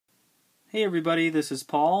Hey everybody, this is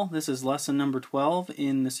Paul. This is lesson number 12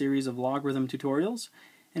 in the series of logarithm tutorials.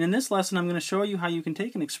 And in this lesson I'm going to show you how you can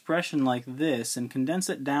take an expression like this and condense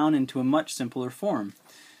it down into a much simpler form.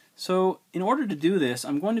 So in order to do this,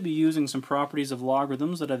 I'm going to be using some properties of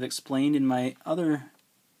logarithms that I've explained in my other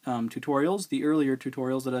tutorials, the earlier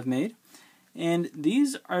tutorials that I've made. And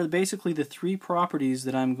these are basically the three properties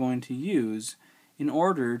that I'm going to use in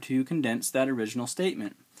order to condense that original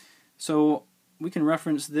statement. So we can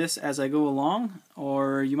reference this as I go along,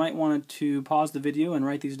 or you might want to pause the video and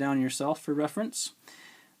write these down yourself for reference.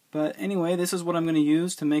 But anyway, this is what I'm going to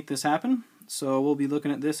use to make this happen. So we'll be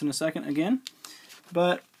looking at this in a second again.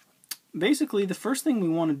 But basically the first thing we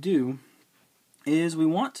want to do is we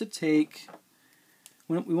want to take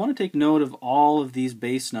note of all of these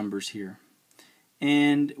base numbers here.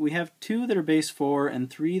 And we have 2 that are base 4 and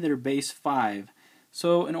 3 that are base 5.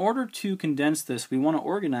 So in order to condense this, we want to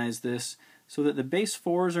organize this so that the base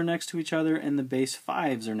 4s are next to each other and the base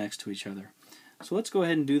 5s are next to each other. So let's go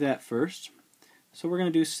ahead and do that first. So we're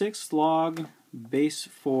going to do 6 log base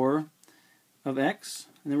 4 of x,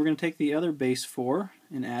 and then we're going to take the other base 4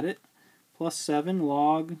 and add it, plus 7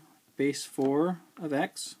 log base 4 of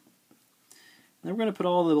x. And then we're going to put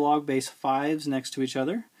all the log base 5s next to each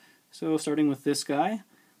other. So starting with this guy,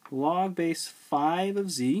 log base 5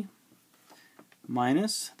 of z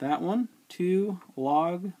minus that one, 2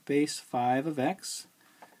 log base 5 of x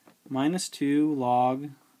minus 2 log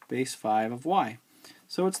base 5 of y.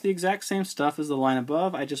 So it's the exact same stuff as the line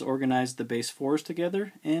above. I just organized the base 4s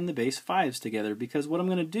together and the base 5s together, because what I'm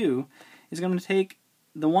going to do is I'm going to take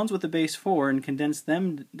the ones with the base 4 and condense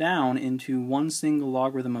them down into one single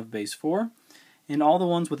logarithm of base 4, and all the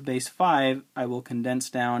ones with base 5 I will condense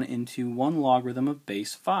down into one logarithm of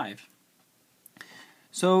base 5.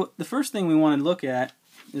 So the first thing we want to look at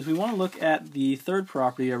is we want to look at the third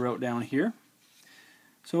property I wrote down here.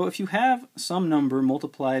 So if you have some number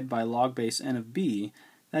multiplied by log base n of b,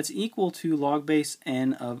 that's equal to log base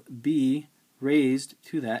n of b raised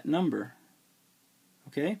to that number.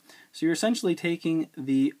 Okay? So you're essentially taking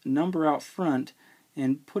the number out front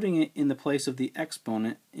and putting it in the place of the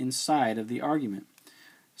exponent inside of the argument.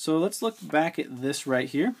 So let's look back at this right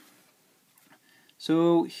here.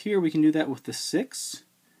 So here we can do that with the 6.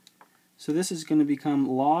 So this is going to become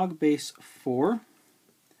log base 4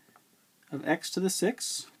 of x to the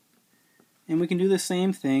 6. And we can do the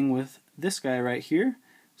same thing with this guy right here.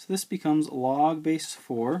 So this becomes log base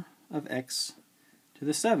 4 of x to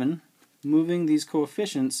the 7, moving these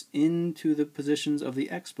coefficients into the positions of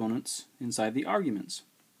the exponents inside the arguments.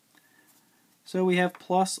 So we have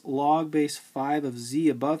plus log base 5 of z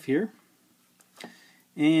above here,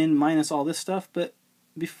 and minus all this stuff. But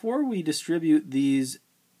before we distribute these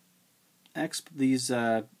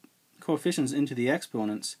coefficients into the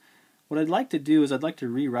exponents, what I'd like to do is I'd like to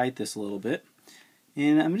rewrite this a little bit,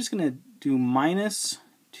 and I'm just going to do minus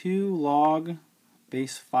 2 log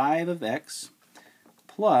base 5 of x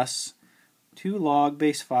plus 2 log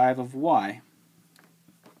base 5 of y.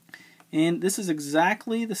 And this is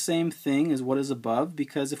exactly the same thing as what is above,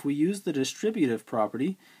 because if we use the distributive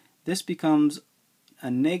property, this becomes a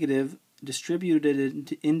negative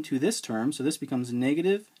distributed into this term, so this becomes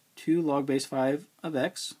negative 2 log base 5 of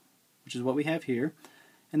x, which is what we have here,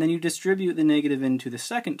 and then you distribute the negative into the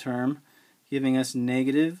second term, giving us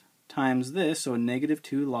negative times this, so negative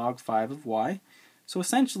 2 log 5 of y. So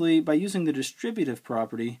essentially, by using the distributive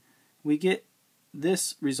property, we get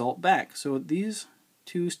this result back. So these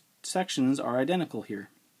two sections are identical here.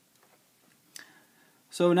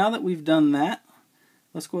 So now that we've done that,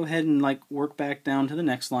 let's go ahead and work back down to the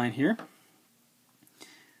next line here.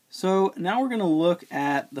 So now we're going to look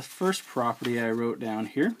at the first property I wrote down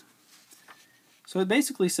here. So it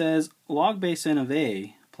basically says log base n of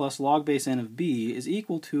a plus log base n of b is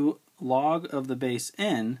equal to log of the base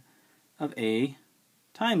n of a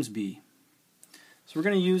times b. So we're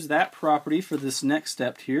going to use that property for this next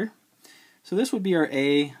step here. So this would be our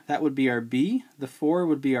a, that would be our b, the 4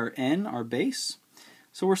 would be our n, our base.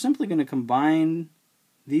 So we're simply going to combine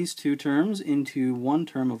these two terms into one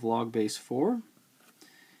term of log base 4.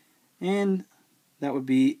 And that would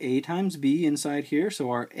be a times b inside here. So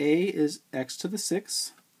our a is x to the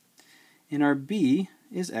 6th, and our b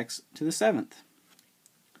is x to the 7th.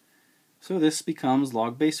 So this becomes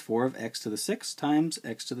log base 4 of x to the 6th times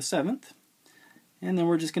x to the 7th. And then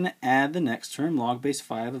we're just going to add the next term, log base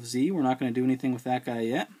 5 of z. We're not going to do anything with that guy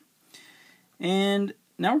yet. And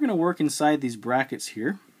now we're going to work inside these brackets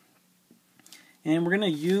here. And we're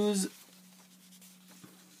going to use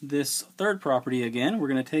this third property again. We're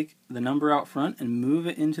going to take the number out front and move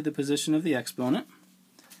it into the position of the exponent.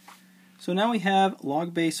 So now we have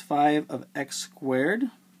log base 5 of x squared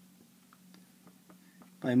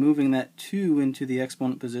by moving that 2 into the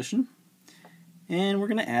exponent position. And we're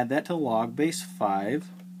going to add that to log base 5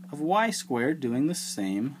 of y squared, doing the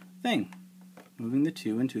same thing, moving the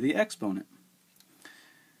 2 into the exponent.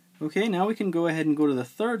 Okay, now we can go ahead and go to the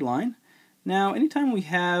third line. Now, anytime we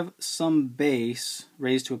have some base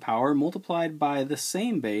raised to a power multiplied by the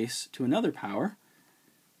same base to another power,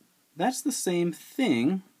 that's the same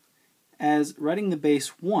thing as writing the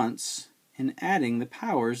base once and adding the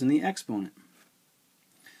powers in the exponent.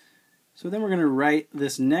 So then we're going to write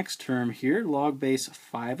this next term here, log base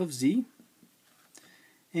 5 of z,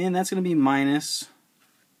 and that's going to be minus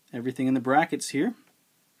everything in the brackets here.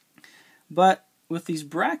 But with these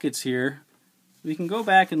brackets here, we can go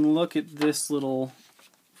back and look at this little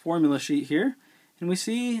formula sheet here, and we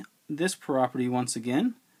see this property once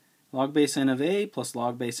again. Log base n of a plus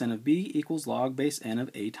log base n of b equals log base n of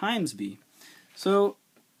a times b. So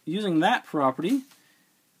using that property,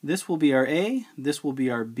 this will be our a, this will be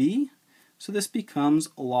our b, so this becomes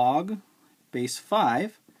log base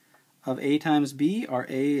 5 of a times b. Our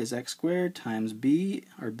a is x squared times b,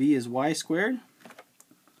 our b is y squared.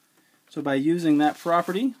 So by using that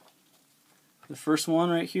property, the first one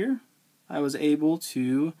right here, I was able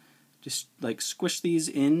to just like squish these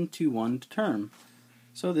into one term.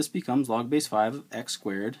 So this becomes log base 5 of x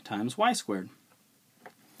squared times y squared.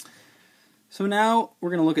 So now we're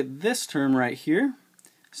going to look at this term right here.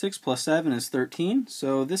 6 plus 7 is 13,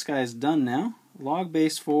 so this guy is done now. Log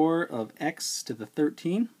base 4 of x to the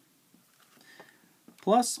 13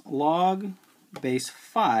 plus log base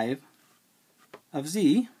 5 of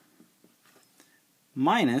z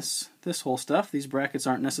minus this whole stuff. These brackets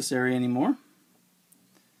aren't necessary anymore.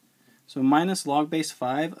 So minus log base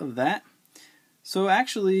 5 of that. So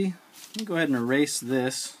actually, let me go ahead and erase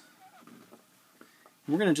this.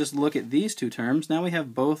 We're going to just look at these two terms. Now we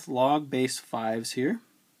have both log base 5s here.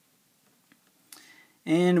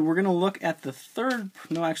 And we're going to look at the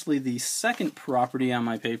the second property on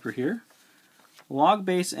my paper here. Log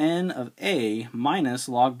base n of a minus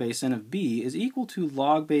log base n of b is equal to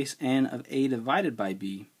log base n of a divided by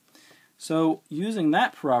b. So using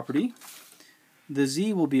that property, the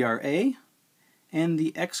z will be our a, and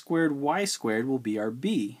the x squared y squared will be our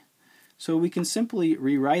b. So we can simply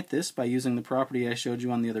rewrite this by using the property I showed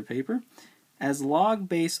you on the other paper as log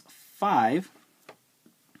base 5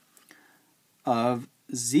 of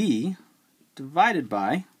z divided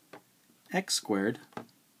by x squared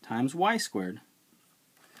times y squared.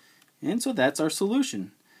 And so that's our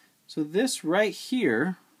solution. So this right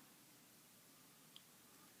here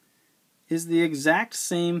is the exact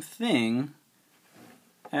same thing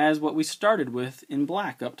as what we started with in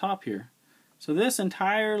black up top here. So this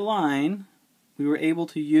entire line, we were able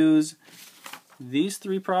to use these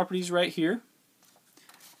three properties right here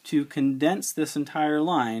to condense this entire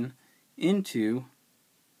line into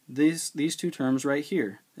these two terms right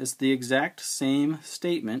here. It's the exact same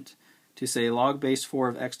statement to say log base 4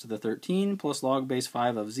 of x to the 13 plus log base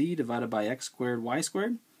 5 of z divided by x squared y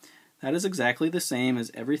squared. That is exactly the same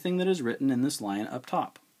as everything that is written in this line up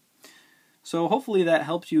top. So hopefully that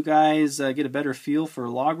helped you guys get a better feel for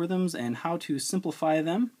logarithms and how to simplify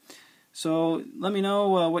them. So let me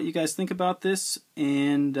know what you guys think about this,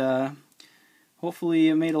 and hopefully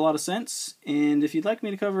it made a lot of sense. And if you'd like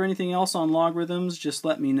me to cover anything else on logarithms, just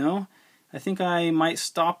let me know. I think I might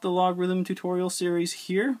stop the logarithm tutorial series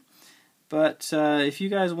here. But if you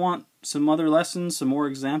guys want some other lessons, some more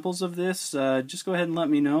examples of this, just go ahead and let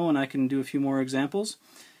me know and I can do a few more examples.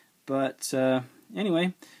 But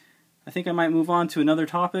anyway, I think I might move on to another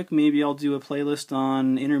topic. Maybe I'll do a playlist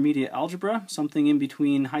on intermediate algebra, something in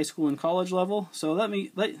between high school and college level. So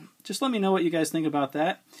just let me know what you guys think about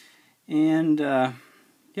that. And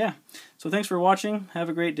yeah, so thanks for watching. Have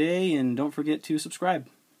a great day, and don't forget to subscribe.